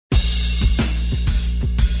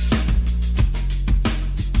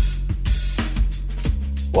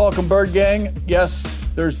Welcome, Bird Gang. Yes,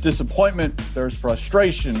 there's disappointment, there's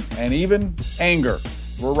frustration, and even anger.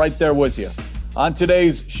 We're right there with you. On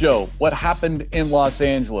today's show, what happened in Los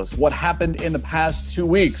Angeles? What happened in the past 2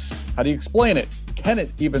 weeks? How do you explain it? Can it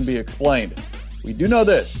even be explained? We do know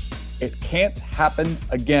this. It can't happen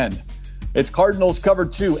again. It's Cardinals Cover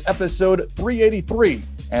 2, episode 383,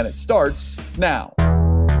 and it starts now.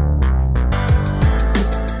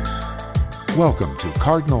 Welcome to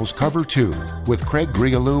Cardinals Cover 2 with Craig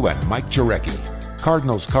Grialou and Mike Jurecki.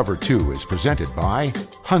 Cardinals Cover 2 is presented by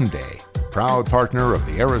Hyundai, proud partner of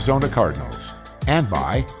the Arizona Cardinals, and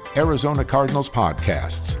by Arizona Cardinals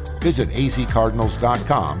Podcasts. Visit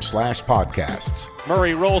azcardinals.com/podcasts.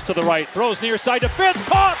 Murray rolls to the right, throws near side to Fitz,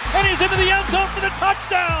 caught, and he's into the end zone for the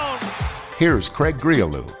touchdown. Here's Craig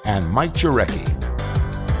Grialou and Mike Jurecki.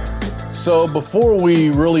 So before we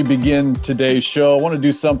really begin today's show, I want to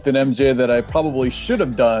do something, MJ, that I probably should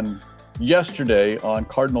have done yesterday on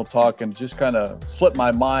Cardinal Talk and just kind of slipped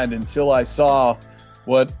my mind until I saw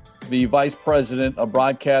what the Vice President of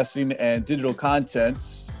Broadcasting and Digital Content,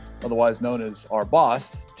 otherwise known as our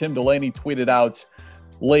boss, Tim Delaney, tweeted out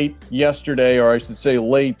late yesterday, or I should say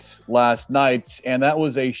late last night, and that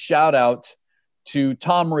was a shout out to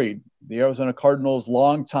Tom Reed, the Arizona Cardinals'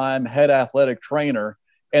 longtime head athletic trainer.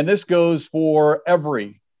 And this goes for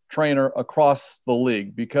every trainer across the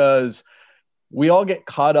league because we all get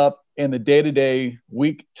caught up in the day-to-day,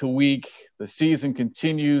 week-to-week. The season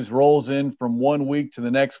continues, rolls in from 1 week to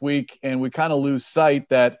the next week, and we kind of lose sight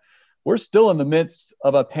that we're still in the midst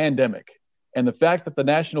of a pandemic. And the fact that the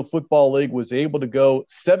National Football League was able to go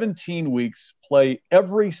 17 weeks, play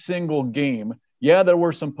every single game. Yeah, there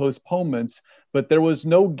were some postponements, but there was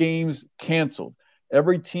no games canceled.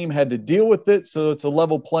 Every team had to deal with it, so it's a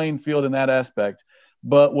level playing field in that aspect.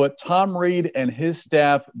 But what Tom Reed and his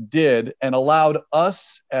staff did and allowed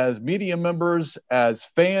us as media members, as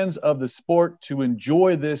fans of the sport to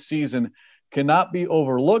enjoy this season cannot be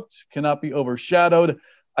overlooked, cannot be overshadowed.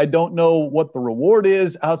 I don't know what the reward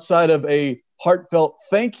is outside of a heartfelt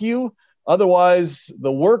thank you. Otherwise,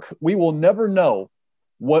 the work, we will never know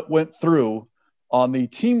what went through on the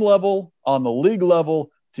team level, on the league level,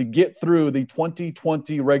 to get through the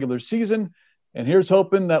 2020 regular season. And here's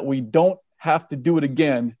hoping that we don't have to do it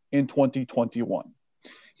again in 2021.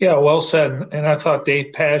 Yeah, well said. And I thought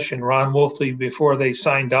Dave Pasch and Ron Wolfley, before they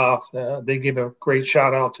signed off, they gave a great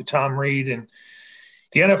shout out to Tom Reed. And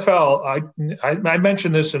the NFL, I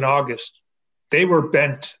mentioned this in August, they were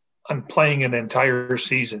bent on playing an entire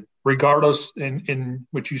season, regardless, in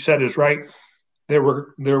what you said is right. There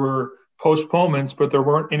were postponements, but there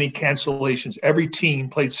weren't any cancellations. Every team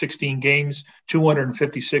played 16 games,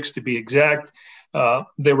 256 to be exact.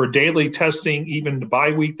 There were daily testing, even the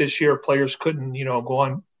bye week this year. Players couldn't, go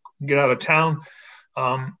on, get out of town.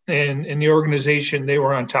 And in the organization, they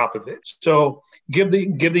were on top of it. So give the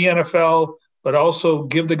NFL, but also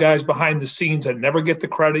give the guys behind the scenes that never get the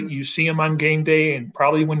credit. You see them on game day, and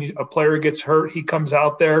probably when a player gets hurt, he comes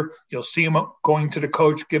out there. You'll see him going to the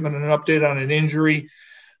coach, giving an update on an injury.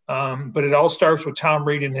 But it all starts with Tom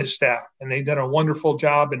Reed and his staff, and they've done a wonderful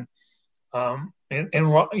job. And I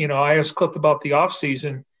asked Cliff about the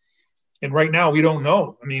offseason, and right now we don't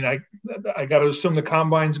know. I mean, I got to assume the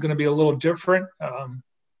combine's going to be a little different,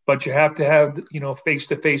 but you have to have,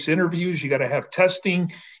 face-to-face interviews. You got to have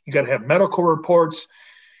testing. You got to have medical reports,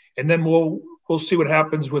 and then we'll see what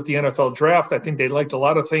happens with the NFL draft. I think they liked a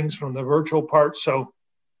lot of things from the virtual part, so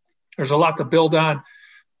there's a lot to build on.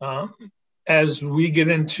 As we get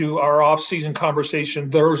into our off-season conversation,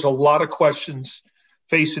 there's a lot of questions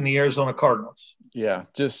facing the Arizona Cardinals. Yeah,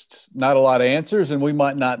 just not a lot of answers, and we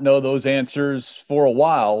might not know those answers for a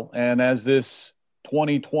while. And as this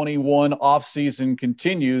 2021 off-season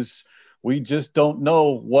continues, we just don't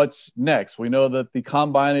know what's next. We know that the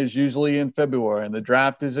combine is usually in February, and the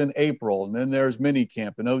draft is in April, and then there's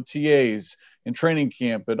minicamp and OTAs and training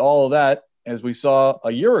camp and all of that. As we saw a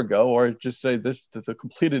year ago, or just say this to the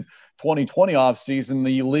completed 2020 offseason,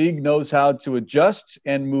 the league knows how to adjust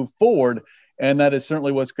and move forward, and that is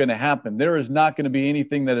certainly what's going to happen. There is not going to be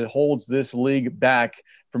anything that holds this league back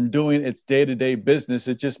from doing its day-to-day business.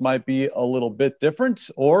 It just might be a little bit different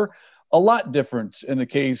or a lot different in the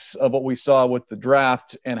case of what we saw with the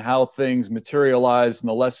draft and how things materialized and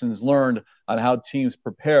the lessons learned on how teams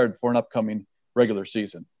prepared for an upcoming regular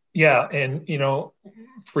season. Yeah, and,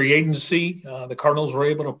 free agency, the Cardinals were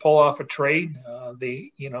able to pull off a trade.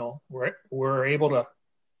 They, were able to,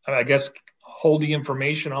 I guess, hold the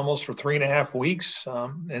information almost for 3.5 weeks.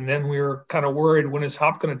 And then we were kind of worried, when is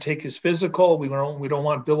Hop going to take his physical? We don't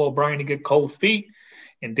want Bill O'Brien to get cold feet.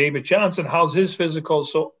 And David Johnson, how's his physical?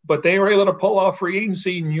 So, but they were able to pull off free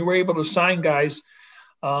agency, and you were able to sign guys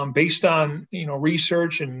based on,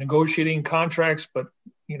 research and negotiating contracts, but,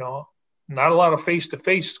 not a lot of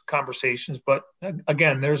face-to-face conversations. But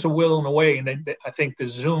again, there's a will and a way. And I think the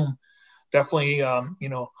Zoom definitely,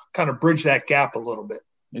 kind of bridge that gap a little bit.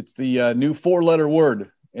 It's the new 4-letter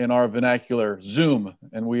word in our vernacular, Zoom.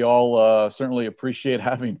 And we all certainly appreciate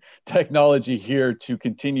having technology here to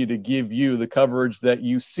continue to give you the coverage that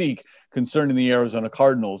you seek concerning the Arizona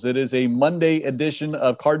Cardinals. It is a Monday edition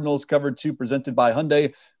of Cardinals Cover 2 presented by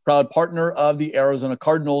Hyundai, proud partner of the Arizona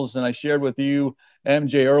Cardinals. And I shared with you,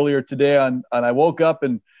 MJ, earlier today, and I woke up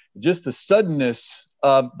and just the suddenness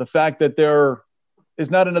of the fact that there is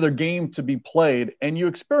not another game to be played. And you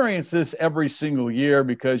experience this every single year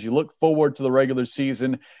because you look forward to the regular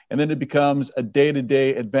season and then it becomes a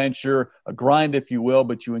day-to-day adventure, a grind, if you will,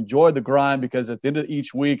 but you enjoy the grind because at the end of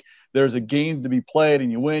each week, there's a game to be played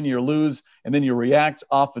and you win, you lose, and then you react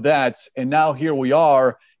off of that. And now here we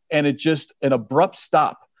are, and it's just an abrupt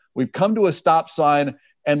stop. We've come to a stop sign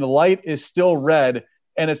and the light is still red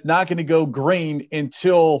and it's not going to go green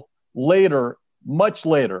until later, much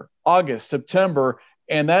later, August, September.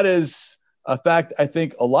 And that is a fact I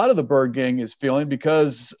think a lot of the Bird Gang is feeling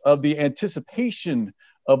because of the anticipation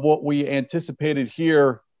of what we anticipated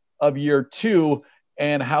here of year 2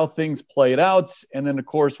 and how things played out. And then, of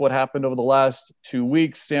course, what happened over the last 2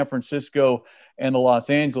 weeks, San Francisco and the Los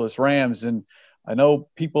Angeles Rams. And I know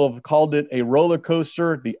people have called it a roller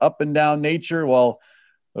coaster, the up and down nature. Well,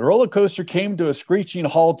 the roller coaster came to a screeching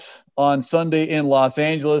halt on Sunday in Los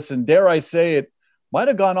Angeles. And dare I say it might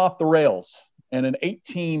have gone off the rails. And an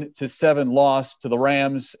 18-7 loss to the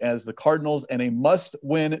Rams as the Cardinals in a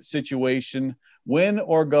must-win situation, win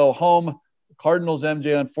or go home. The Cardinals,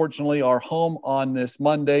 MJ, unfortunately, are home on this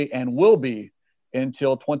Monday and will be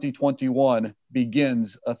until 2021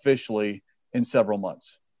 begins officially in several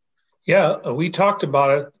months. Yeah, we talked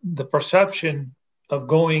about it, the perception of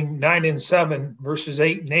going 9-7 versus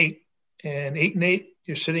 8-8. And 8-8,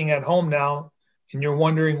 you're sitting at home now and you're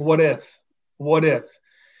wondering, what if?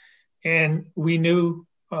 And we knew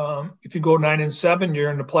if you go 9-7, you're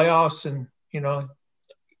in the playoffs, and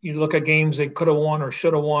you look at games they could have won or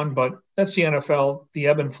should have won. But that's the NFL, the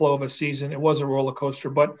ebb and flow of a season. It was a roller coaster.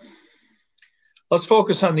 But let's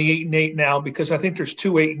focus on the 8-8 now, because I think there's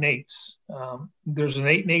 2 8-8s. There's an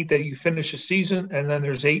 8-8 that you finish a season, and then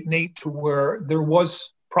there's 8-8 to where there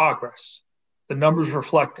was progress. The numbers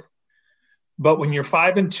reflect it. But when you're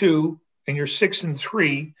 5-2 and you're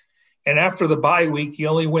 6-3. And after the bye week, you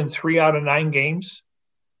only win 3 out of 9 games,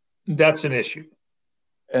 that's an issue.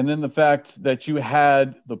 And then the fact that you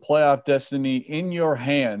had the playoff destiny in your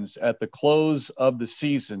hands at the close of the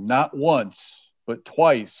season, not once, but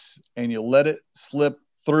twice, and you let it slip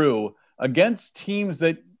through against teams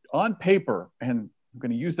that on paper, and I'm going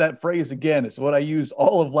to use that phrase again, it's what I used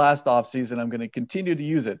all of last offseason, I'm going to continue to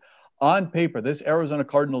use it. On paper, this Arizona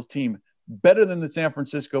Cardinals team, better than the San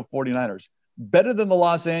Francisco 49ers, better than the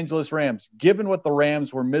Los Angeles Rams, given what the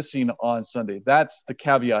Rams were missing on Sunday. That's the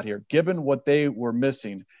caveat here, given what they were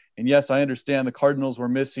missing. And yes, I understand the Cardinals were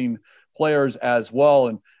missing players as well.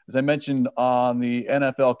 And as I mentioned on the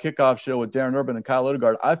NFL kickoff show with Darren Urban and Kyle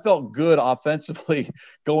Odegaard, I felt good offensively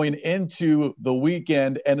going into the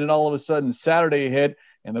weekend. And then all of a sudden Saturday hit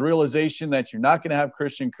and the realization that you're not going to have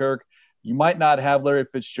Christian Kirk. You might not have Larry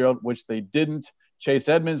Fitzgerald, which they didn't. Chase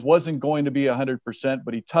Edmonds wasn't going to be 100%,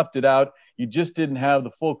 but he toughed it out. You just didn't have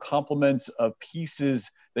the full complement of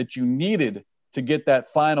pieces that you needed to get that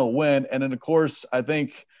final win. And then, of course, I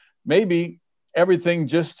think maybe everything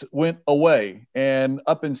just went away and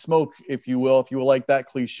up in smoke, if you will like that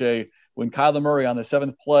cliche, when Kyler Murray on the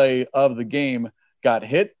 7th play of the game got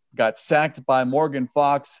hit, got sacked by Morgan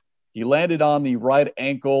Fox. He landed on the right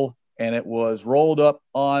ankle and it was rolled up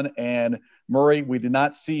on, and Murray, we did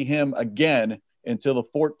not see him again until the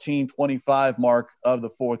 14-25 mark of the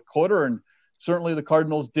fourth quarter. And certainly the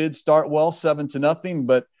Cardinals did start well, 7-0,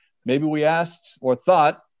 but maybe we asked or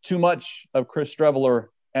thought too much of Chris Streveler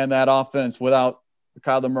and that offense without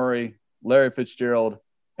Kyler Murray, Larry Fitzgerald,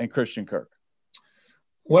 and Christian Kirk.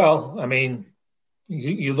 Well, I mean,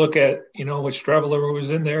 you look at, with Streveler was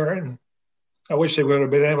in there, and I wish they would have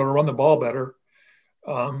been able to run the ball better.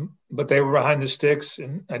 But they were behind the sticks,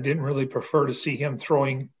 and I didn't really prefer to see him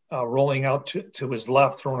throwing rolling out to his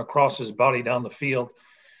left, throwing across his body down the field.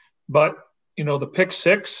 But, the pick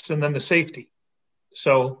six and then the safety.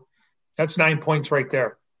 So that's 9 points right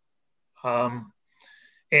there.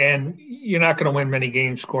 And you're not going to win many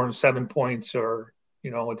games scoring 7 points or,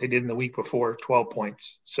 what they did in the week before, 12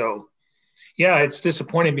 points. So, yeah, it's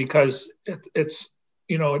disappointing because it's,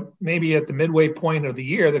 maybe at the midway point of the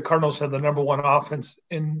year, the Cardinals had the number one offense,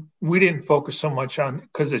 and we didn't focus so much on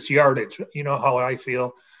because it's yardage. You know how I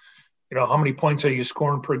feel. How many points are you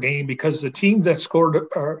scoring per game? Because the teams that scored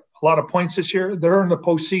a lot of points this year, they're in the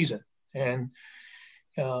postseason. And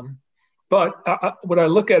but what I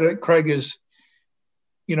look at it, Craig, is,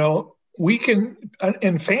 we can,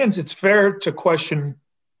 and fans, it's fair to question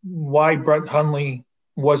why Brett Hundley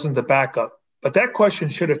wasn't the backup. But that question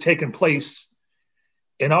should have taken place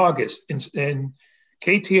in August. And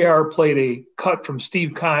KTAR played a cut from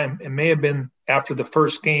Steve Keim. It may have been after the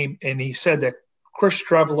first game. And he said that Chris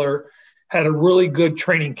Streveler had a really good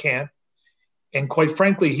training camp. And quite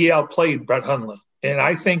frankly, he outplayed Brett Hundley. And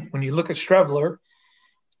I think when you look at Streveler,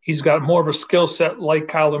 he's got more of a skill set like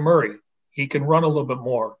Kyler Murray. He can run a little bit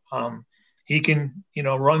more. He can,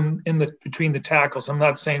 run between the tackles. I'm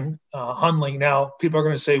not saying Hundley. Now, people are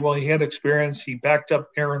going to say, well, he had experience. He backed up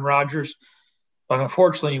Aaron Rodgers. But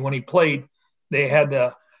unfortunately, when he played, they had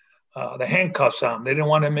the handcuffs on. They didn't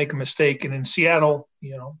want to make a mistake. And in Seattle,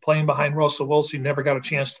 playing behind Russell Wilson, never got a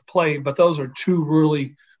chance to play. But those are two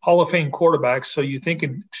really Hall of Fame quarterbacks. So you think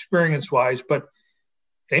experience-wise, but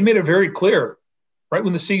they made it very clear right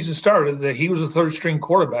when the season started that he was a third-string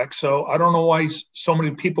quarterback. So I don't know why so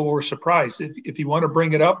many people were surprised. If you want to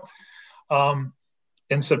bring it up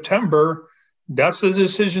in September, that's the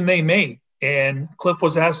decision they made. And Cliff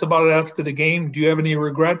was asked about it after the game. Do you have any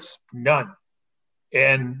regrets? None.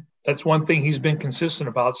 And that's one thing he's been consistent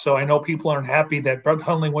about. So I know people aren't happy that Brett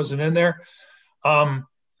Hundley wasn't in there.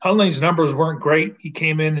 Hundley's numbers weren't great. He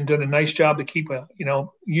came in and did a nice job to keep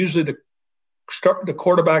usually the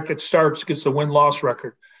quarterback that starts gets the win-loss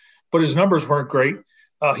record. But his numbers weren't great.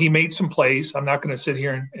 He made some plays. I'm not going to sit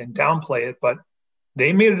here and downplay it, but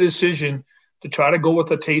they made a decision to try to go with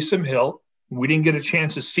a Taysom Hill. We didn't get a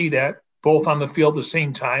chance to see that both on the field at the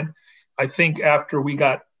same time. I think after we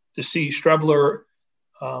got to see Streveler,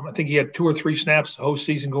 I think he had 2 or 3 snaps the whole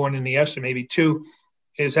season going in the yesterday, maybe 2,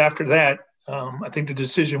 is after that, I think the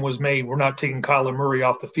decision was made, we're not taking Kyler Murray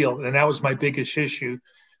off the field. And that was my biggest issue.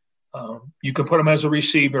 You can put him as a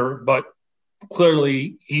receiver, but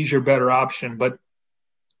clearly he's your better option. But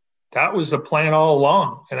that was the plan all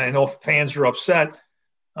along. And I know fans are upset.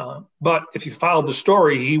 But if you followed the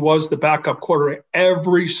story, he was the backup quarterback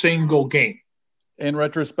every single game. In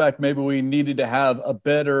retrospect, maybe we needed to have a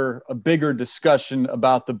bigger discussion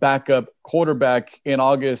about the backup quarterback in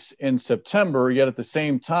August and September. Yet at the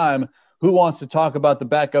same time, who wants to talk about the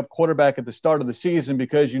backup quarterback at the start of the season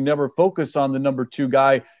because you never focus on the number 2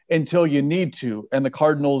 guy until you need to. And the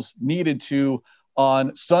Cardinals needed to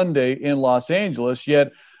on Sunday in Los Angeles.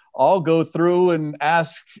 Yet I'll go through and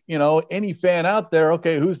ask, any fan out there,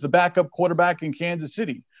 okay, who's the backup quarterback in Kansas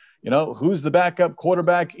City? Who's the backup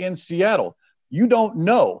quarterback in Seattle? You don't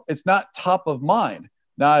know. It's not top of mind.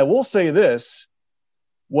 Now, I will say this.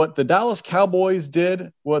 What the Dallas Cowboys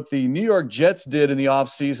did, what the New York Jets did in the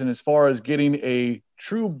offseason as far as getting a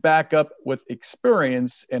true backup with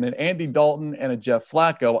experience and an Andy Dalton and a Jeff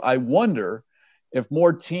Flacco, I wonder if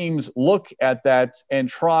more teams look at that and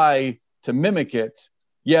try to mimic it.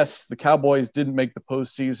 Yes, the Cowboys didn't make the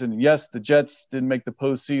postseason. Yes, the Jets didn't make the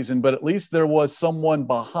postseason, but at least there was someone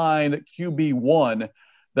behind QB1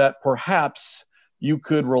 that perhaps you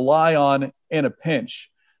could rely on in a pinch.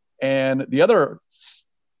 And the other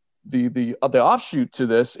the offshoot to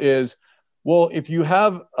this is, well, if you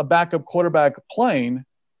have a backup quarterback playing,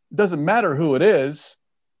 it doesn't matter who it is.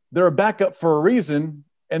 They're a backup for a reason,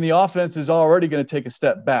 and the offense is already going to take a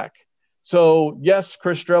step back. So, yes,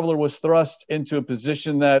 Chris Streveler was thrust into a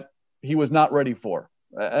position that he was not ready for,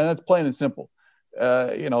 and that's plain and simple.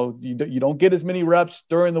 You don't get as many reps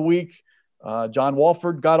during the week. John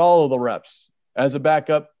Wolford got all of the reps. As a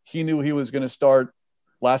backup, he knew he was going to start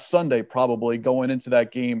last Sunday, probably going into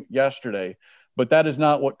that game yesterday. But that is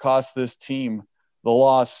not what cost this team the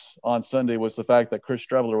loss on Sunday, was the fact that Chris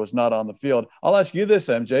Streveler was not on the field. I'll ask you this,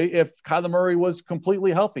 MJ, if Kyler Murray was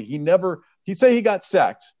completely healthy, he'd say he got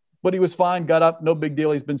sacked, but he was fine, got up, no big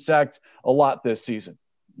deal. He's been sacked a lot this season.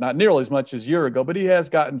 Not nearly as much as a year ago, but he has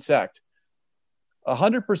gotten sacked.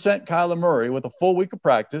 100% Kyler Murray with a full week of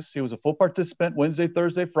practice. He was a full participant Wednesday,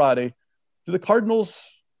 Thursday, Friday. Do the Cardinals,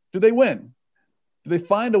 do they win? Do they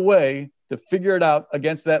find a way to figure it out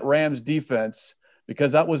against that Rams defense?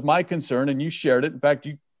 Because that was my concern, and you shared it. In fact,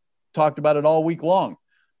 you talked about it all week long.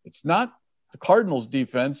 It's not the Cardinals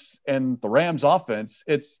defense and the Rams offense.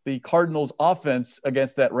 It's the Cardinals offense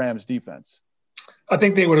against that Rams defense. I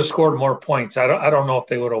think they would have scored more points. I don't know if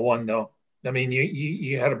they would have won, though. I mean,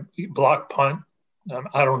 you had a block punt.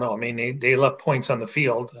 I don't know. I mean, they left points on the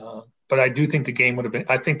field. But I do think the game would have been –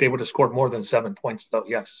 I think they would have scored more than 7 points, though,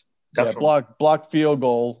 yes. definitely. Yeah, blocked field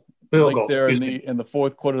goal. Field goal, There in the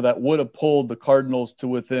fourth quarter that would have pulled the Cardinals to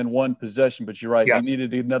within one possession. But you're right, yes. You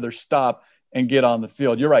needed another stop and get on the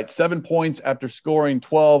field. You're right, 7 points after scoring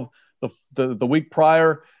 12 the week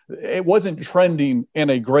prior. It wasn't trending in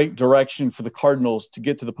a great direction for the Cardinals to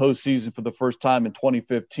get to the postseason for the first time in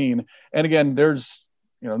 2015. And again, there's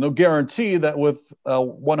no guarantee that with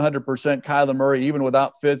 100% Kyler Murray, even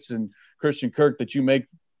without Fitz and Christian Kirk, that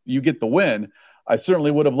you get the win. I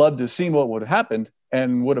certainly would have loved to have seen what would have happened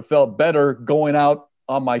and would have felt better going out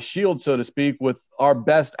on my shield, so to speak, with our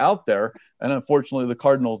best out there. And unfortunately, the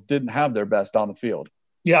Cardinals didn't have their best on the field.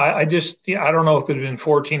 Yeah, I don't know if it had been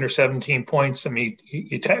 14 or 17 points. I mean,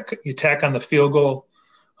 you tack on the field goal.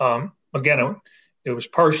 Again, it was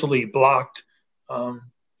partially blocked.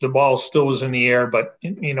 The ball still was in the air, but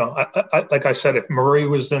like I said, if Murray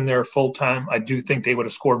was in there full time, I do think they would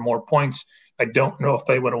have scored more points. I don't know if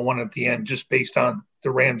they would have won at the end, just based on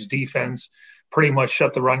the Rams' defense. Pretty much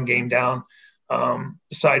shut the run game down.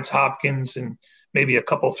 Besides Hopkins and maybe a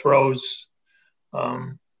couple throws.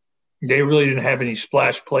 They really didn't have any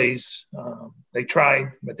splash plays. They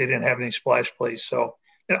tried, but they didn't have any splash plays. So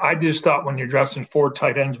I just thought when you're drafting 4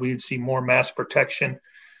 tight ends, we'd see more mass protection.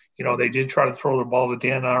 They did try to throw the ball to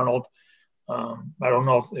Dan Arnold. I don't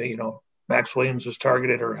know if, Max Williams was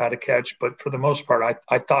targeted or had a catch, but for the most part,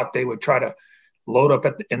 I thought they would try to load up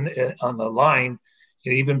on the line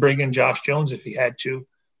and even bring in Josh Jones if he had to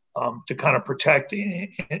kind of protect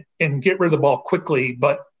and get rid of the ball quickly.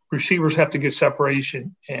 But receivers have to get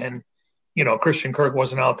separation. And, Christian Kirk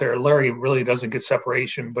wasn't out there. Larry really doesn't get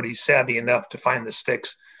separation, but he's savvy enough to find the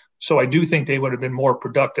sticks. So I do think they would have been more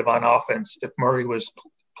productive on offense if Murray was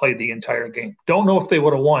played the entire game. Don't know if they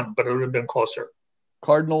would have won, but it would have been closer.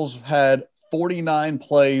 Cardinals had 49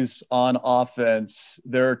 plays on offense.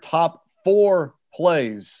 Their top 4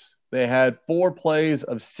 plays, they had 4 plays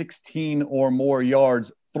of 16 or more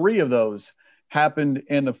yards. 3 of those happened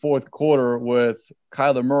in the fourth quarter with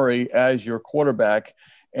Kyler Murray as your quarterback.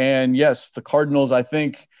 And yes, the Cardinals, I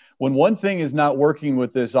think when one thing is not working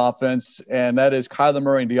with this offense, and that is Kyler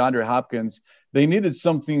Murray and DeAndre Hopkins, they needed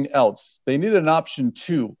something else. They needed an option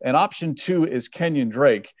 2. And option 2 is Kenyon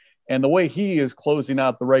Drake. And the way he is closing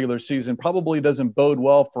out the regular season probably doesn't bode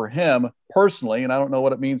well for him personally. And I don't know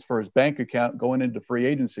what it means for his bank account going into free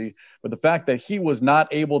agency. But the fact that he was not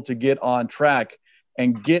able to get on track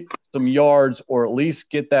and get some yards, or at least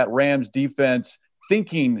get that Rams defense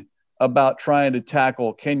thinking about trying to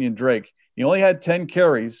tackle Kenyon Drake. He only had 10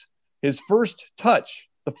 carries. His first touch,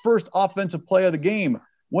 the first offensive play of the game,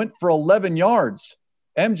 went for 11 yards.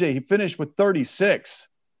 MJ, he finished with 36.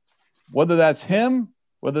 Whether that's him,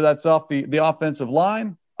 whether that's off the offensive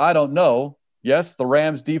line, I don't know. Yes, the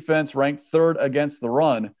Rams defense ranked 3rd against the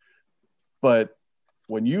run. But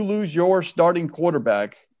when you lose your starting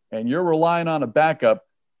quarterback and you're relying on a backup,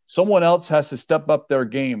 someone else has to step up their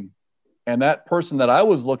game. And that person that I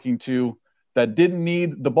was looking to that didn't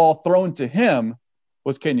need the ball thrown to him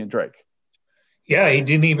was Kenyon Drake. Yeah, he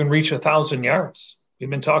didn't even reach 1,000 yards.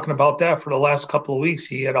 We've been talking about that for the last couple of weeks.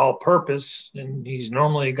 He had all purpose, and he's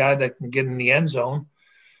normally a guy that can get in the end zone.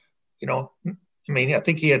 I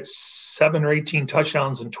think he had 7 or 18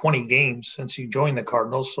 touchdowns in 20 games since he joined the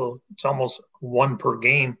Cardinals, so it's almost 1 per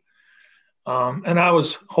game. And I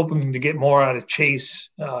was hoping to get more out of Chase.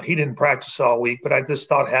 He didn't practice all week, but I just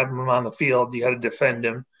thought having him on the field, you had to defend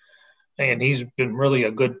him. And he's been really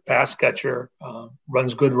a good pass catcher,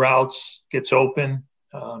 runs good routes, gets open.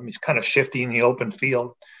 He's kind of shifty in the open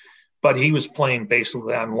field. But he was playing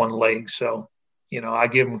basically on one leg. So, I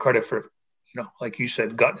give him credit for, like you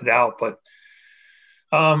said, gutting it out. But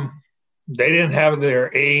they didn't have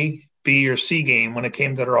their A, B, or C game when it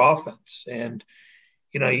came to their offense. And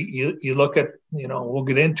you look at, we'll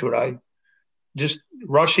get into it. Just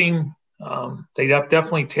rushing, they have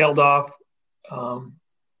definitely tailed off.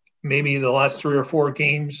 Maybe the last 3 or 4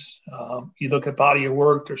 games, you look at body of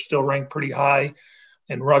work, they're still ranked pretty high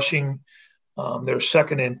in rushing. They're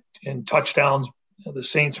 2nd in touchdowns. The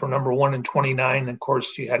Saints were number 1 in 29. And of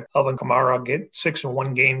course, you had Alvin Kamara get 6 in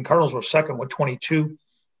one game. Cardinals were 2nd with 22.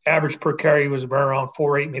 Average per carry was around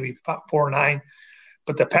 4.8, maybe 4.9.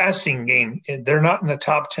 But the passing game, they're not in the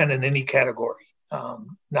top 10 in any category,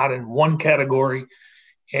 not in one category.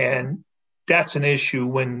 And that's an issue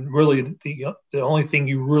when really the only thing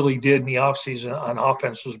you really did in the offseason on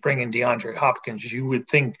offense was bring in DeAndre Hopkins. You would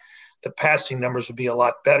think the passing numbers would be a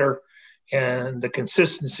lot better and the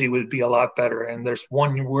consistency would be a lot better. And there's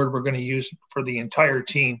one word we're going to use for the entire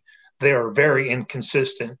team. They are very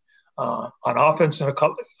inconsistent on offense and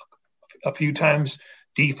a few times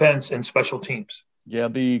defense and special teams. Yeah,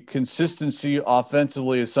 the consistency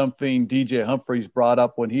offensively is something DJ Humphries brought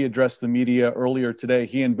up when he addressed the media earlier today.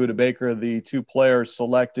 He and Budda Baker, the two players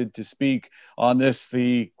selected to speak on this,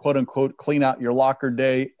 the quote-unquote clean out your locker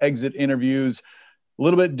day exit interviews. A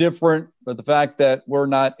little bit different, but the fact that we're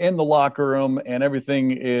not in the locker room and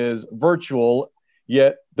everything is virtual,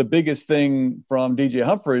 yet the biggest thing from DJ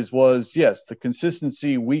Humphries was, yes, the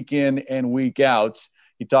consistency week in and week out.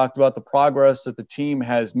 He talked about the progress that the team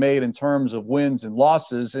has made in terms of wins and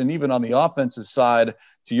losses. And even on the offensive side,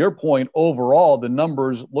 to your point, overall, the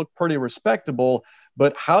numbers look pretty respectable.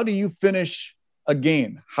 But how do you finish a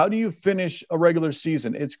game? How do you finish a regular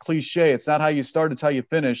season? It's cliche. It's not how you start, it's how you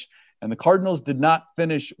finish. And the Cardinals did not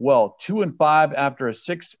finish well. 2-5 after a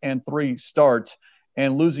 6-3 start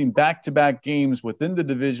and losing back-to-back games within the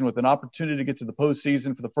division with an opportunity to get to the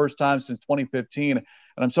postseason for the first time since 2015. And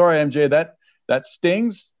I'm sorry, MJ, that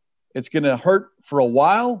stings. It's going to hurt for a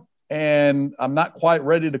while, and I'm not quite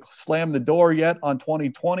ready to slam the door yet on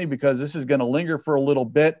 2020 because this is going to linger for a little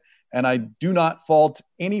bit, and I do not fault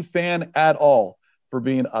any fan at all for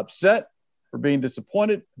being upset, for being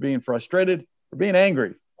disappointed, for being frustrated, for being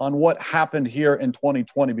angry on what happened here in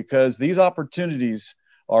 2020 because these opportunities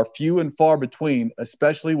are few and far between,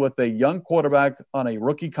 especially with a young quarterback on a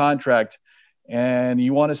rookie contract. And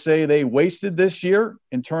you want to say they wasted this year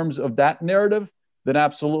in terms of that narrative, then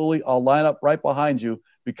absolutely I'll line up right behind you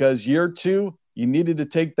because year two, you needed to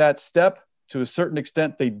take that step. To a certain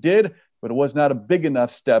extent they did, but it was not a big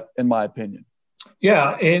enough step in my opinion.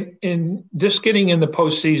 Yeah, and just getting in the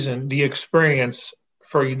postseason, the experience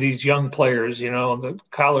for these young players, the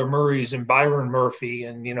Kyler Murrays and Byron Murphy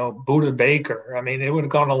and, Budda Baker, I mean, it would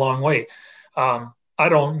have gone a long way. I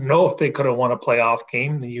don't know if they could have won a playoff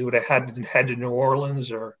game. You would have had to head to New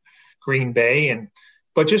Orleans or Green Bay,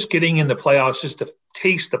 but just getting in the playoffs, just to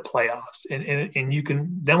taste the playoffs, and you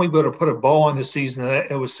can then we go to put a bow on the season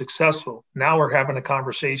that it was successful. Now we're having a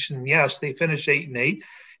conversation. Yes, they finished 8-8.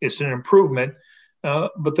 It's an improvement,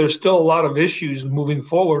 but there's still a lot of issues moving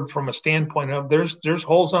forward from a standpoint of there's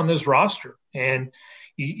holes on this roster, and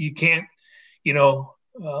you can't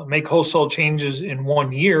make wholesale changes in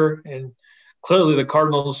 1 year. And clearly the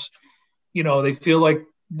Cardinals, they feel like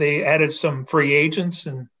they added some free agents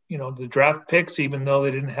and, the draft picks, even though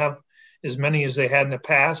they didn't have as many as they had in the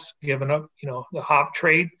past, given up, the Hop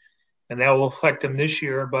trade, and that will affect them this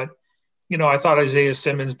year. But, I thought Isaiah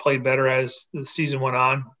Simmons played better as the season went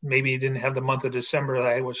on. Maybe he didn't have the month of December that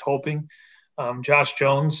I was hoping. Josh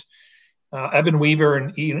Jones, Evan Weaver,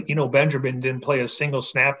 and Eno Benjamin didn't play a single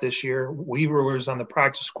snap this year. Weaver was on the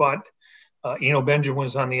practice squad. Eno Benjamin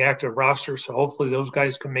was on the active roster, so hopefully those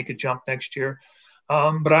guys can make a jump next year.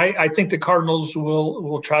 But I think the Cardinals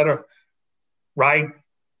will try to ride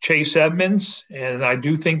Chase Edmonds, and I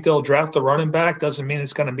do think they'll draft a running back. Doesn't mean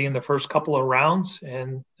it's going to be in the first couple of rounds,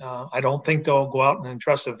 and I don't think they'll go out and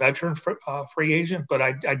entrust a veteran free agent, but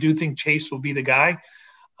I do think Chase will be the guy.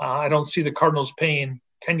 I don't see the Cardinals paying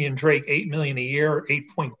Kenyon Drake $8 million a year,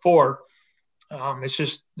 8.4. It's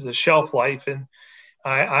just the shelf life, and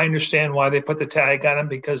I understand why they put the tag on him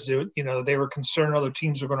because they were concerned other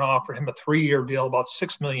teams were going to offer him a 3-year deal, about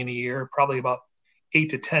 $6 million a year, probably about 8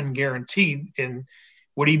 to 10 guaranteed. And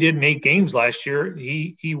what he did in 8 games last year,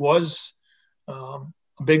 he was a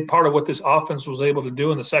big part of what this offense was able to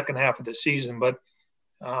do in the second half of the season. But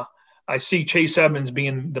I see Chase Edmonds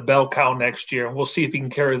being the bell cow next year, and we'll see if he can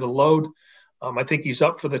carry the load. I think he's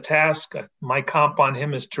up for the task. My comp on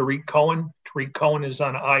him is Tariq Cohen. Tariq Cohen is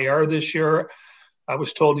on IR this year. I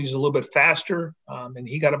was told he's a little bit faster, and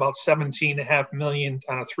he got about $17.5 million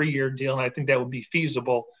on a 3-year deal, and I think that would be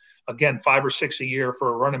feasible. Again, 5 or 6 a year for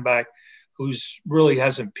a running back who's really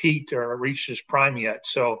hasn't peaked or reached his prime yet.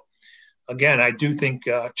 So, again, I do think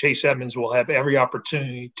Chase Edmonds will have every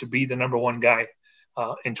opportunity to be the number one guy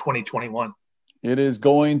in 2021. It is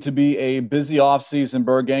going to be a busy offseason,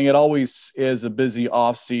 Bird Gang. It always is a busy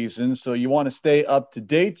offseason. So you want to stay up to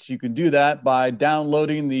date. You can do that by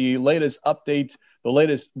downloading the latest update, the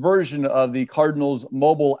latest version of the Cardinals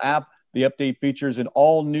mobile app. The update features an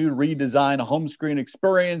all-new redesigned home screen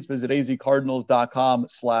experience. Visit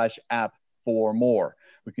azcardinals.com/app for more.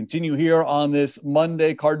 We continue here on this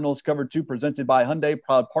Monday. Cardinals Cover 2 presented by Hyundai,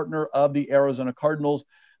 proud partner of the Arizona Cardinals.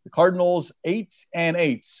 The Cardinals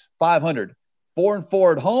 8-8, 500.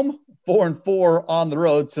 4-4 at home, 4-4 on the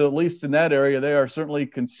road. So at least in that area, they are certainly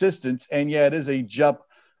consistent. And yeah, it is a jump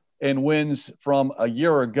in wins from a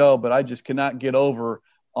year ago, but I just cannot get over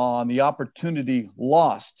on the opportunity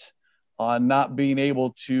lost on not being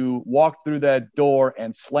able to walk through that door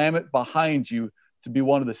and slam it behind you to be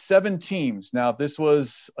one of the 7 teams. Now, if this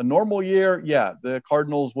was a normal year, yeah, the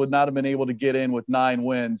Cardinals would not have been able to get in with 9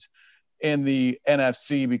 wins. in the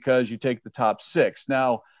NFC because you take the top 6.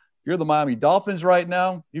 Now, if you're the Miami Dolphins right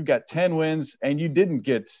now, you've got 10 wins and you didn't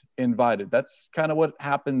get invited. That's kind of what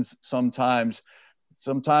happens sometimes.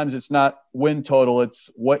 Sometimes it's not win total. It's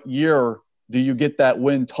what year do you get that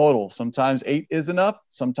win total? Sometimes 8 is enough.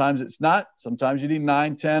 Sometimes it's not. Sometimes you need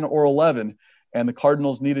 9, 10, or 11. And the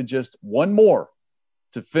Cardinals needed just one more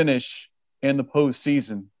to finish in the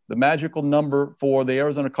postseason. The magical number for the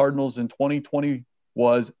Arizona Cardinals in 2020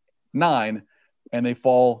 was 9, and they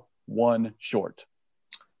fall 1 short.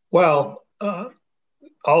 Well,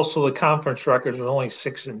 also the conference records are only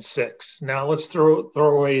 6-6. Now let's throw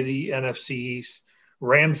away the NFC East.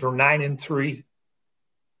 Rams were 9-3,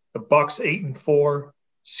 the Bucks 8-4,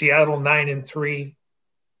 Seattle 9-3,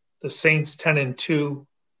 the Saints 10-2,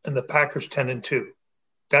 and the Packers 10-2.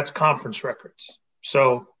 That's conference records.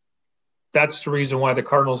 So that's the reason why the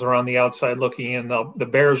Cardinals are on the outside looking in. The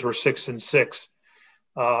Bears were 6-6.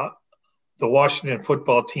 The Washington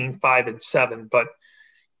football team 5-7, but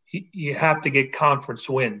you have to get conference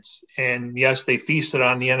wins. And yes, they feasted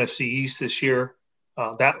on the NFC East this year.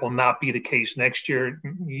 That will not be the case next year.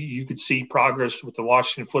 You could see progress with the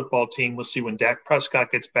Washington football team. We'll see when Dak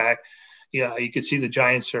Prescott gets back. Yeah, you could see the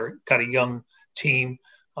Giants are kind of young team.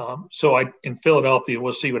 In Philadelphia,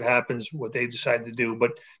 we'll see what happens, what they decide to do.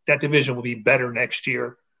 But that division will be better next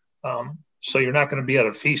year. So you're not going to be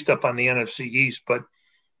able to feast up on the NFC East. But,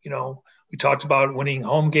 we talked about winning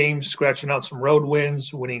home games, scratching out some road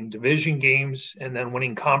wins, winning division games, and then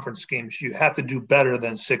winning conference games. You have to do better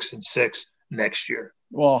than 6-6 next year.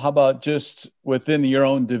 Well, how about just within your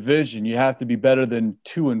own division? You have to be better than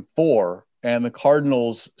 2-4. And the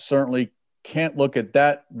Cardinals certainly can't look at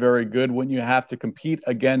that very good when you have to compete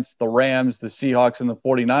against the Rams, the Seahawks, and the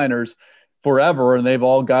 49ers forever. And they've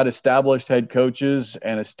all got established head coaches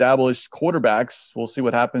and established quarterbacks. We'll see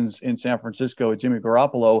what happens in San Francisco with Jimmy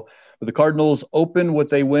Garoppolo. But the Cardinals opened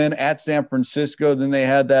with a win at San Francisco. Then they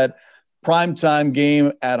had that primetime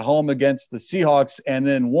game at home against the Seahawks and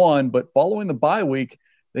then won. But following the bye week,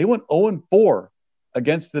 they went 0-4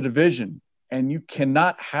 against the division. And you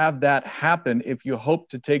cannot have that happen if you hope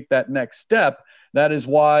to take that next step. That is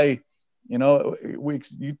why,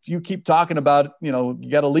 you keep talking about, you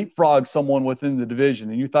got to leapfrog someone within the division.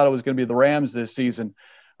 And you thought it was going to be the Rams this season.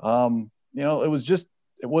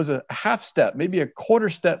 It was a half step, maybe a quarter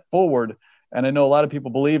step forward. And I know a lot of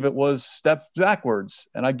people believe it was steps backwards.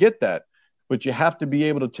 And I get that. But you have to be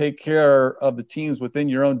able to take care of the teams within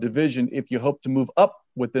your own division if you hope to move up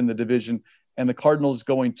within the division. And the Cardinals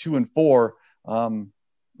going 2-4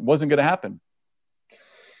 wasn't going to happen.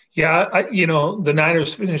 Yeah, the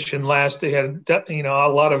Niners finished in last. They had, a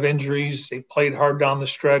lot of injuries. They played hard down the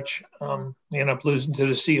stretch. They ended up losing to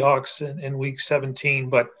the Seahawks in week 17.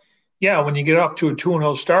 But, yeah, when you get off to a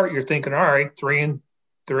 2-0 start, you're thinking, all right, 3-3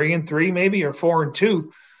 maybe, or 4-2.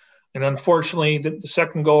 And unfortunately, the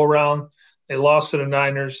second go-around, they lost to the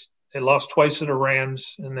Niners. They lost twice to the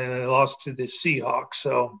Rams, and then they lost to the Seahawks.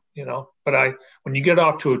 So, but when you get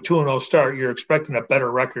off to a 2-0 start, you're expecting a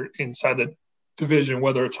better record inside the division,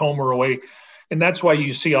 whether it's home or away. And that's why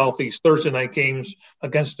you see all these Thursday night games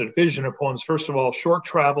against the division opponents. First of all, short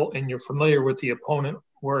travel, and you're familiar with the opponent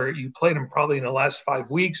where you played them probably in the last 5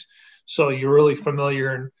 weeks. So you're really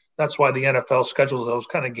familiar, and that's why the NFL schedules those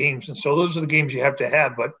kind of games. And so those are the games you have to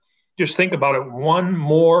have. But just think about it. One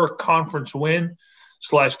more conference win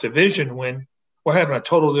 / division win, we're having a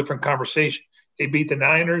total different conversation. They beat the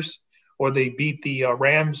Niners or they beat the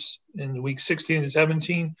Rams in week 16 and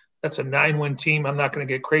 17. That's a 9-win team. I'm not going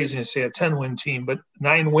to get crazy and say a 10-win team, but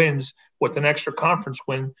 9 wins with an extra conference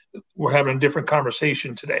win. We're having a different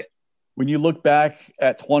conversation today. When you look back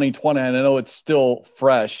at 2020, and I know it's still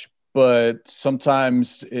fresh, but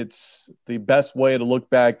sometimes it's the best way to look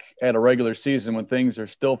back at a regular season when things are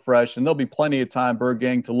still fresh. And there'll be plenty of time, Bird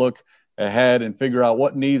Gang, to look ahead and figure out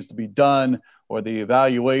what needs to be done or the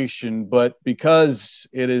evaluation. But because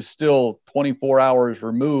it is still 24 hours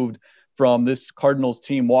removed from this Cardinals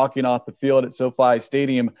team walking off the field at SoFi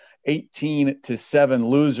Stadium, 18-7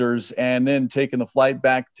 losers, and then taking the flight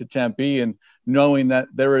back to Tempe and knowing that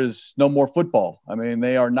there is no more football. I mean,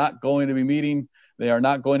 they are not going to be meeting. They are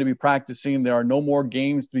not going to be practicing. There are no more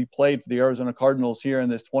games to be played for the Arizona Cardinals here in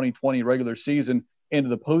this 2020 regular season into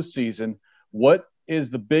the postseason. What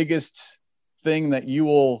is the biggest thing that you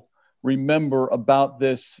will remember about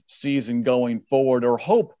this season going forward, or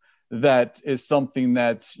hope that is something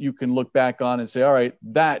that you can look back on and say, all right,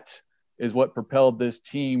 that is what propelled this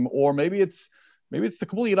team? Or maybe it's the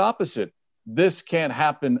complete opposite. This can't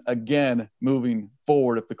happen again moving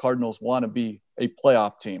forward if the Cardinals want to be a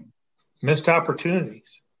playoff team. Missed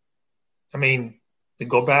opportunities. I mean, They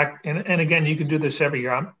go back, and again, you can do this every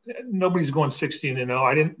year. Nobody's going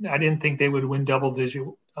 16-0. I didn't think they would win double-digit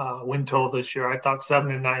win total this year. I thought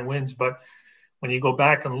 7 and 9 wins, but when you go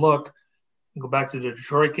back and look, you go back to the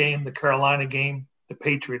Detroit game, the Carolina game, the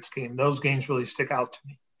Patriots game. Those games really stick out to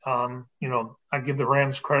me. I give the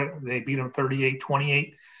Rams credit. They beat them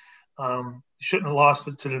 38-28. Shouldn't have lost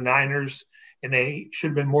it to the Niners, and they should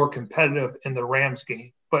have been more competitive in the Rams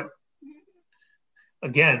game. But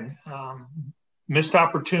again, missed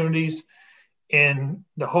opportunities. In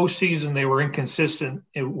the whole season, they were inconsistent.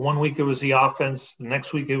 One week it was the offense. The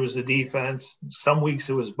next week it was the defense. Some weeks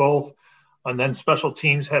it was both. And then special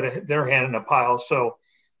teams had their hand in a pile. So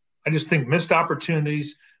I just think missed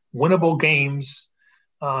opportunities, winnable games.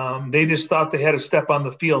 They just thought they had a step on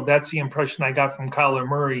the field. That's the impression I got from Kyler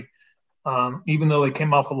Murray. Even though they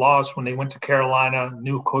came off a loss when they went to Carolina,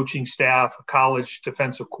 new coaching staff, a college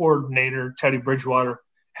defensive coordinator, Teddy Bridgewater,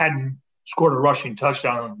 hadn't scored a rushing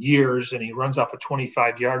touchdown in years, and he runs off a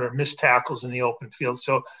 25-yarder, missed tackles in the open field.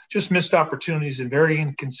 So just missed opportunities and very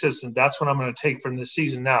inconsistent. That's what I'm going to take from this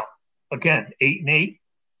season. Now, again, 8-8,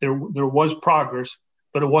 there was progress,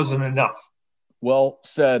 but it wasn't enough. Well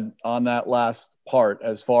said on that last part,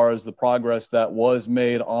 as far as the progress that was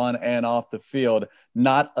made on and off the field,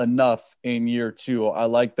 not enough in year 2. I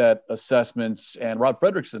like that assessment. And Rob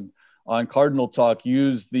Fredrickson on Cardinal Talk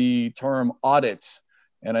used the term audit.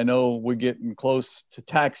 And I know we're getting close to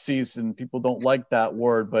tax season. People don't like that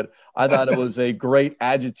word, but I thought it was a great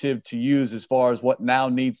adjective to use as far as what now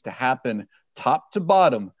needs to happen top to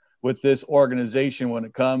bottom with this organization when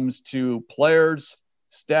it comes to players,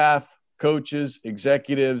 staff, coaches,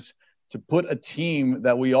 executives, to put a team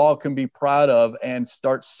that we all can be proud of and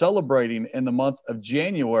start celebrating in the month of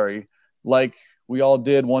January, like we all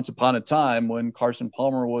did once upon a time when Carson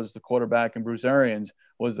Palmer was the quarterback and Bruce Arians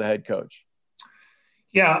was the head coach.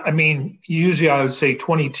 Yeah, I mean, usually I would say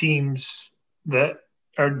 20 teams that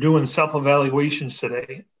are doing self-evaluations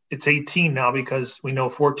today. It's 18 now because we know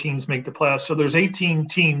 4 teams make the playoffs. So there's 18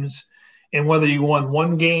 teams, and whether you won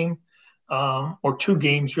 1 game or 2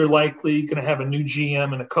 games, you're likely going to have a new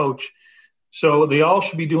GM and a coach. So they all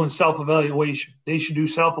should be doing self-evaluation. They should do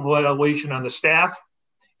self-evaluation on the staff,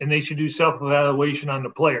 and they should do self-evaluation on the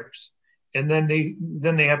players. And then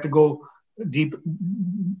they have to go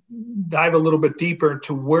dive a little bit deeper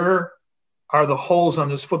into where are the holes on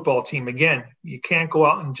this football team. Again, you can't go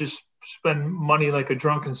out and just spend money like a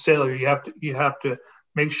drunken sailor. You have to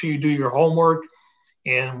make sure you do your homework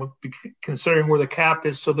and considering where the cap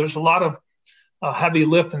is. So there's a lot of heavy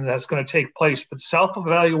lifting that's going to take place. But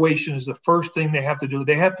self-evaluation is the first thing they have to do.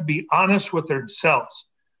 They have to be honest with themselves.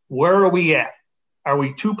 Where are we at? Are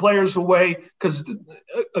we 2 players away? Because,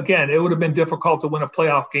 again, it would have been difficult to win a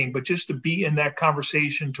playoff game, but just to be in that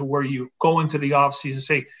conversation to where you go into the offseason and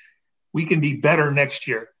say, we can be better next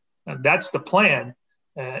year. And that's the plan,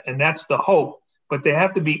 and that's the hope. But they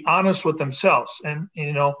have to be honest with themselves. And,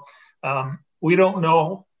 we don't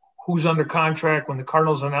know who's under contract when the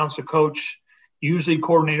Cardinals announce a coach. Usually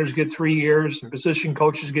coordinators get 3 years and position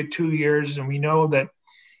coaches get 2 years. And we know that,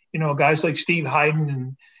 guys like Steve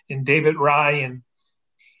Heiden and David Rye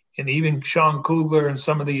and even Sean Kugler and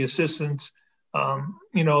some of the assistants,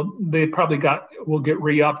 they probably will get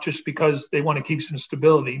re-upped just because they want to keep some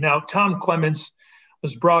stability. Now, Tom Clements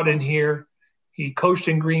was brought in here. He coached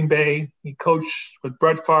in Green Bay. He coached with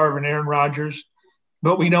Brett Favre and Aaron Rodgers.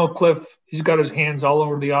 But we know Cliff, he's got his hands all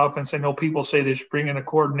over the offense. I know people say they should bring in a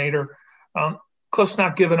coordinator. Cliff's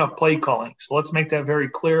not giving up play calling. So let's make that very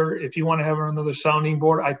clear. If you want to have another sounding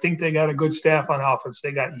board, I think they got a good staff on offense.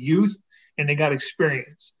 They got youth and they got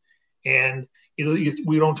experience. And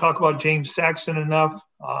we don't talk about James Saxon enough.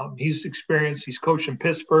 He's experienced. He's coached in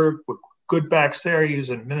Pittsburgh with good backs there. He was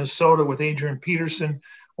in Minnesota with Adrian Peterson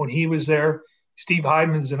when he was there. Steve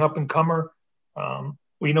Heidman's an up-and-comer.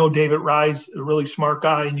 We know David Rye's a really smart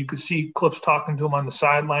guy, and you could see Cliff's talking to him on the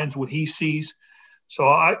sidelines, what he sees. So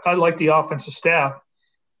I like the offensive staff.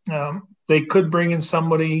 They could bring in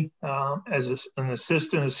somebody as an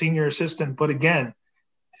assistant, a senior assistant, but again,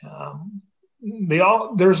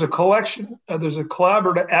 there's a collection, there's a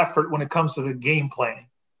collaborative effort when it comes to the game planning.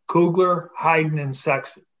 Kugler, Heiden, and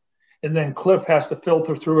Sexton. And then Cliff has to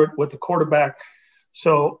filter through it with the quarterback.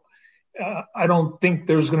 So I don't think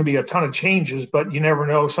there's going to be a ton of changes, but you never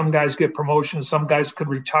know. Some guys get promotions, some guys could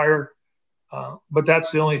retire. But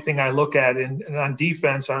that's the only thing I look at. And on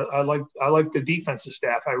defense, I like the defensive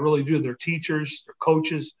staff. I really do. They're teachers, they're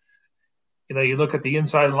coaches. You look at the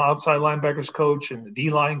inside and outside linebackers coach and the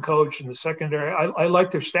D-line coach and the secondary. I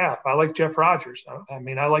like their staff. I like Jeff Rodgers.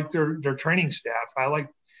 I like their training staff.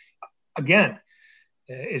 Again,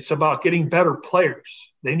 It's about getting better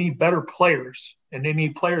players. They need better players, and they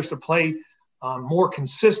need players to play more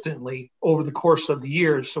consistently over the course of the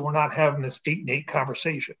years, so we're not having this 8-8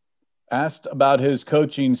 conversation. Asked about his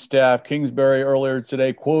coaching staff, Kingsbury earlier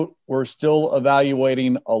today, quote, "We're still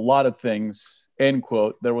evaluating a lot of things," end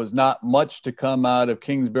quote. There was not much to come out of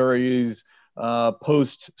Kingsbury's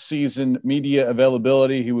post-season media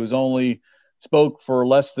availability. He was only spoke for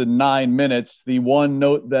less than 9 minutes. The one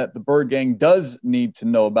note that the Bird Gang does need to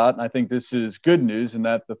know about, and I think this is good news, and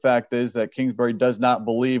that the fact is that Kingsbury does not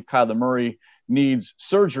believe Kyler Murray needs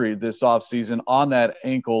surgery this offseason on that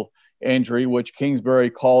ankle injury, which Kingsbury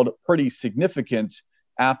called pretty significant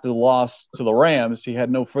after the loss to the Rams. He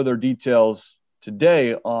had no further details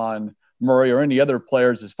today on Murray or any other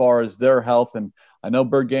players as far as their health. And I know,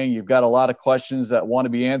 Bird Gang, you've got a lot of questions that want to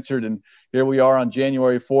be answered. And here we are on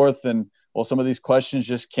January 4th. And, well, some of these questions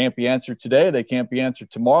just can't be answered today. They can't be answered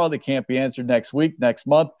tomorrow. They can't be answered next week, next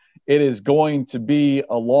month. It is going to be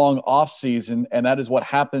a long off season, and that is what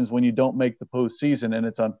happens when you don't make the postseason. And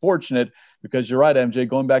it's unfortunate because you're right, MJ,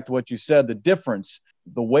 going back to what you said, the difference,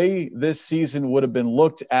 the way this season would have been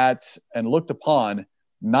looked at and looked upon,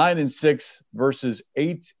 9-6 versus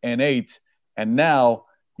 8-8. And now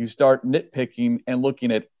you start nitpicking and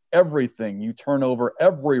looking at everything. You turn over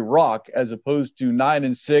every rock as opposed to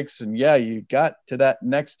 9-6. And yeah, you got to that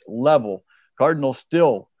next level. Cardinals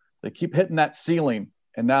still, they keep hitting that ceiling.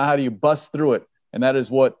 And now how do you bust through it? And that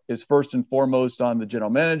is what is first and foremost on the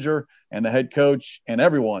general manager and the head coach and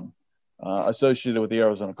everyone associated with the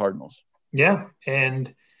Arizona Cardinals. Yeah.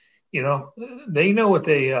 And, you know, they know what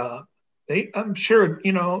I'm sure,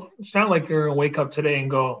 you know, it's not like you're going to wake up today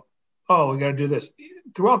and go, oh, we got to do this.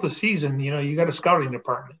 Throughout the season, you know, you got a scouting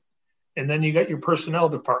department, and then you got your personnel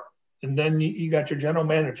department, and then you got your general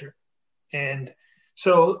manager. And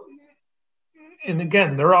so, and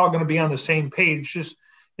again, they're all going to be on the same page.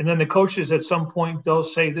 And then the coaches at some point, they'll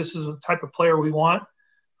say, this is the type of player we want.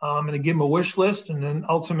 And they give them a wish list. And then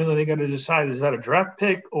ultimately they got to decide, is that a draft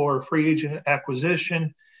pick or a free agent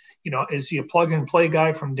acquisition? You know, is he a plug and play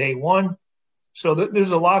guy from day one? So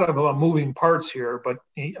there's a lot of moving parts here, but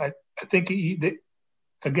I think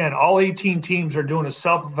again, all 18 teams are doing a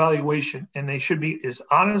self-evaluation, and they should be as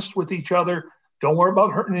honest with each other. Don't worry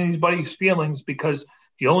about hurting anybody's feelings, because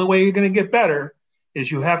the only way you're going to get better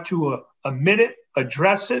is you have to admit it,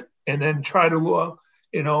 address it, and then try to,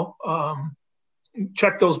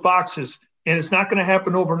 check those boxes. And it's not going to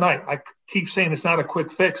happen overnight. I keep saying it's not a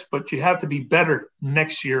quick fix, but you have to be better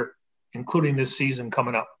next year, including this season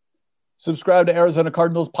coming up. Subscribe to Arizona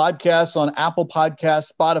Cardinals podcast on Apple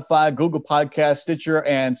Podcasts, Spotify, Google Podcasts, Stitcher,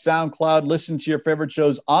 and SoundCloud. Listen to your favorite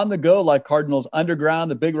shows on the go, like Cardinals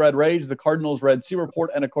Underground, The Big Red Rage, The Cardinals Red Sea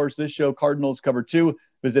Report, and, of course, this show, Cardinals Cover 2.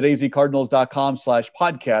 Visit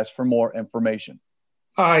azcardinals.com/podcast for more information.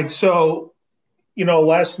 All right. So, you know,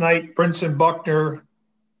 last night, Brinson Buckner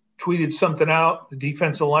tweeted something out, the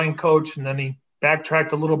defensive line coach, and then he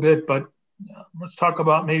backtracked a little bit. But let's talk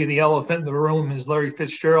about maybe the elephant in the room is Larry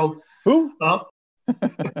Fitzgerald. Who? All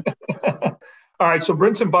right. So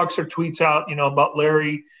Brinson Buckner tweets out, you know, about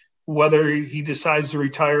Larry, whether he decides to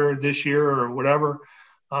retire this year or whatever.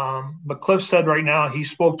 But Cliff said right now he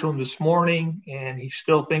spoke to him this morning, and he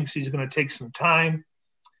still thinks he's going to take some time.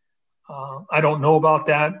 I don't know about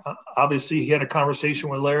that. Obviously, he had a conversation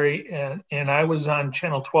with Larry, and I was on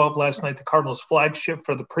Channel 12 last night, the Cardinals flagship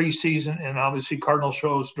for the preseason, and obviously Cardinal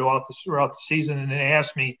shows throughout the season. And they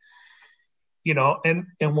asked me, you know, and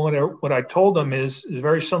what I told them is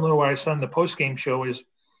very similar to what I said in the postgame show is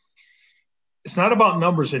it's not about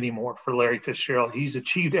numbers anymore for Larry Fitzgerald. He's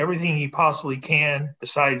achieved everything he possibly can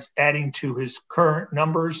besides adding to his current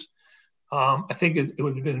numbers. I think it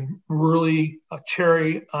would have been really a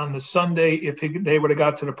cherry on the Sunday if they would have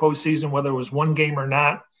got to the postseason, whether it was one game or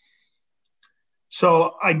not.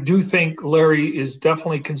 So I do think Larry is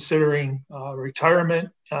definitely considering retirement,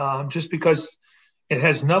 just because it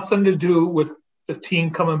has nothing to do with the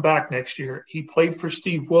team coming back next year. He played for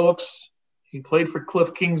Steve Wilkes. He played for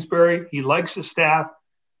Cliff Kingsbury. He likes the staff.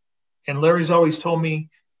 And Larry's always told me,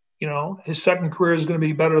 you know, his second career is going to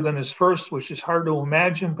be better than his first, which is hard to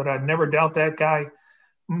imagine, but I'd never doubt that guy.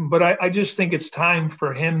 But I just think it's time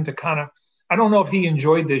for him to kind of – I don't know if he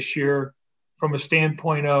enjoyed this year from a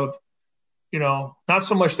standpoint of, you know, not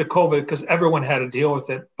so much the COVID, because everyone had to deal with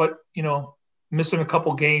it, but, you know, missing a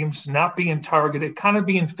couple games, not being targeted, kind of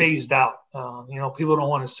being phased out. You know, people don't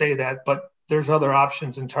want to say that, but there's other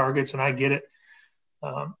options and targets, and I get it.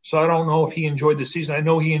 So I don't know if he enjoyed the season. I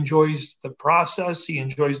know he enjoys the process. He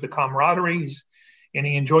enjoys the camaraderie, and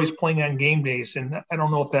he enjoys playing on game days. And I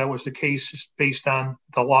don't know if that was the case just based on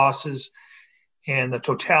the losses. and the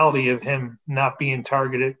totality of him not being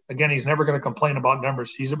targeted. Again, he's never going to complain about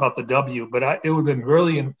numbers. He's about the W, but it would have been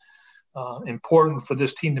really important for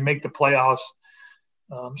this team to make the playoffs.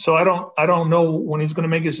 So I don't know when he's going to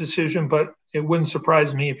make his decision, but it wouldn't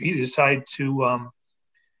surprise me if he decided to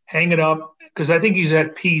hang it up, because I think he's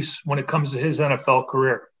at peace when it comes to his NFL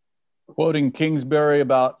career. Quoting Kingsbury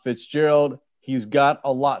about Fitzgerald, he's got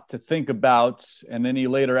a lot to think about. And then he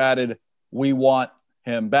later added, we want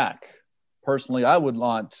him back. Personally, I would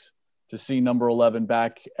want to see number 11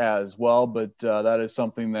 back as well, but that is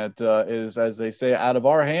something that is, as they say, out of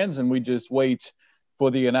our hands, and we just wait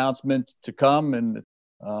for the announcement to come, and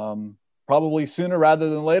probably sooner rather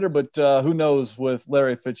than later, but who knows with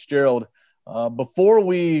Larry Fitzgerald. Before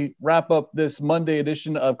we wrap up this Monday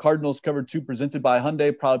edition of Cardinals Cover 2 presented by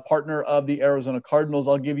Hyundai, proud partner of the Arizona Cardinals,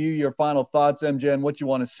 I'll give you your final thoughts, MJ, and what you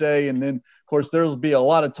want to say. And then, of course, there'll be a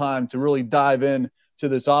lot of time to really dive in to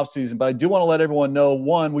this offseason. But I do want to let everyone know,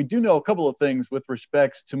 one, we do know a couple of things with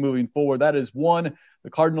respect to moving forward. That is, one, the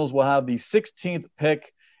Cardinals will have the 16th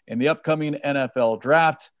pick in the upcoming NFL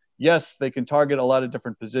draft. Yes, they can target a lot of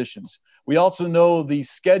different positions. We also know the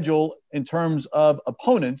schedule in terms of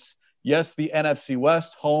opponents. Yes, the NFC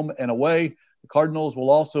West, home and away. The Cardinals will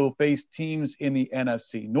also face teams in the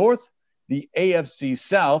NFC North, the AFC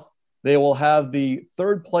South. They will have the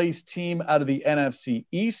third-place team out of the NFC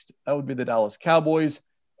East. That would be the Dallas Cowboys.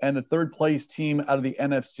 And the third-place team out of the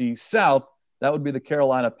NFC South, that would be the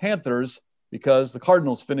Carolina Panthers, because the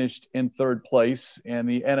Cardinals finished in third place. And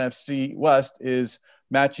the NFC West is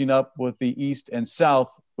matching up with the East and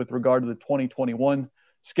South with regard to the 2021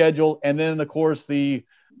 schedule. And then, of course, the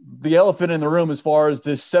elephant in the room as far as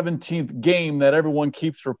this 17th game that everyone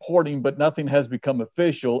keeps reporting, but nothing has become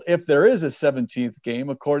official. If there is a 17th game,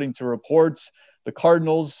 according to reports, the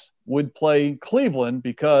Cardinals would play Cleveland,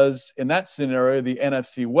 because in that scenario, the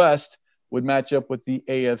NFC West would match up with the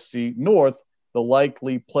AFC North, the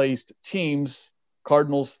likely placed teams,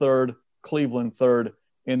 Cardinals third, Cleveland third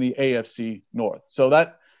in the AFC North. So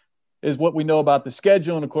that is what we know about the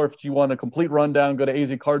schedule. And of course, if you want a complete rundown, go to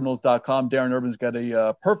azcardinals.com. Darren Urban's got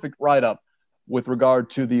a perfect write-up with regard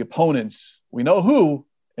to the opponents. We know who,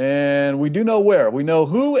 and we do know where. We know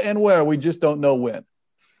who and where. We just don't know when.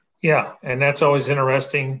 Yeah, and that's always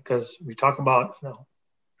interesting, because we talk about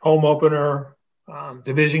home opener,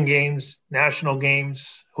 division games, national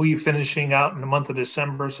games, who you finishing out in the month of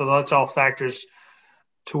December. So that's all factors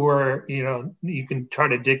to where, you can try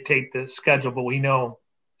to dictate the schedule, but we know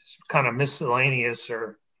it's kind of miscellaneous,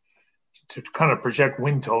 or to kind of project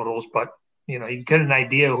win totals, but you get an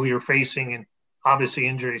idea who you're facing, and obviously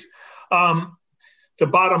injuries. The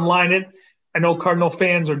bottom line, I know Cardinal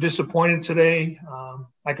fans are disappointed today.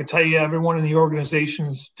 I can tell you everyone in the organization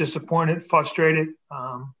is disappointed, frustrated.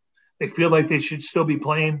 They feel like they should still be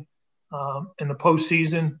playing in the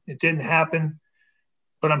postseason. It didn't happen.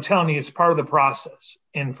 But I'm telling you, it's part of the process.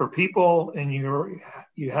 And for people, and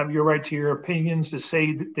you have your right to your opinions, to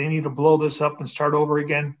say that they need to blow this up and start over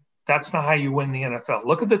again, that's not how you win the NFL.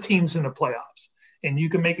 Look at the teams in the playoffs. And you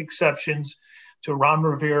can make exceptions to Ron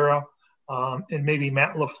Rivera and maybe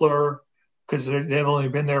Matt LaFleur, because they've only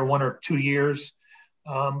been there 1 or 2 years.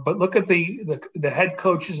 But look at the head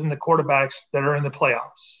coaches and the quarterbacks that are in the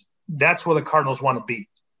playoffs. That's where the Cardinals want to be.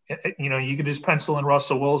 You could just pencil in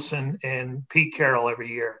Russell Wilson and Pete Carroll every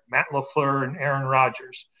year, Matt LaFleur and Aaron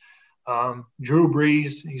Rodgers. Drew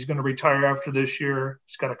Brees, he's going to retire after this year.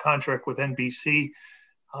 He's got a contract with NBC.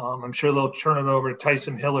 I'm sure they'll turn it over to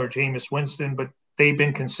Tyson Hill or Jameis Winston, but they've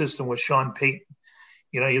been consistent with Sean Payton.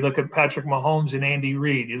 You look at Patrick Mahomes and Andy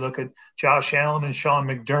Reid. You look at Josh Allen and Sean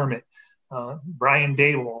McDermott, Brian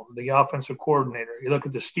Daboll, the offensive coordinator. You look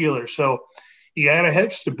at the Steelers. So you got to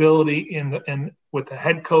have stability with the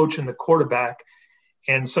head coach and the quarterback.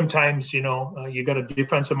 And sometimes, you got a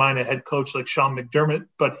defensive-minded head coach like Sean McDermott,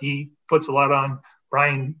 but he puts a lot on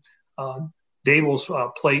Brian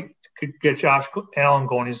Daboll's plate to get Josh Allen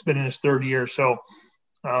going. He's been in his third year. So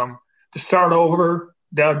to start over,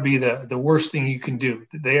 that would be the worst thing you can do.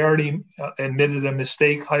 They already admitted a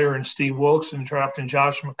mistake hiring Steve Wilkes and drafting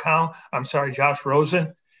Josh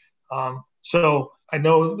Rosen. So I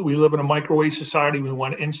know we live in a microwave society. We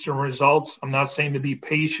want instant results. I'm not saying to be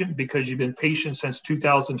patient, because you've been patient since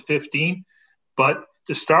 2015. But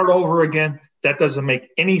to start over again, that doesn't make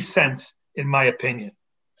any sense, in my opinion.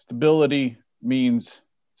 Stability means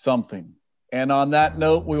something. And on that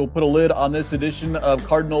note, we will put a lid on this edition of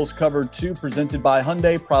Cardinals Cover 2 presented by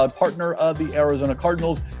Hyundai, proud partner of the Arizona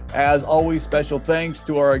Cardinals. As always, special thanks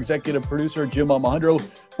to our executive producer, Jim Alejandro.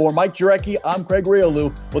 For Mike Jurecki, I'm Craig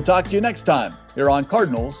Riolu. We'll talk to you next time here on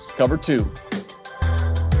Cardinals Cover 2.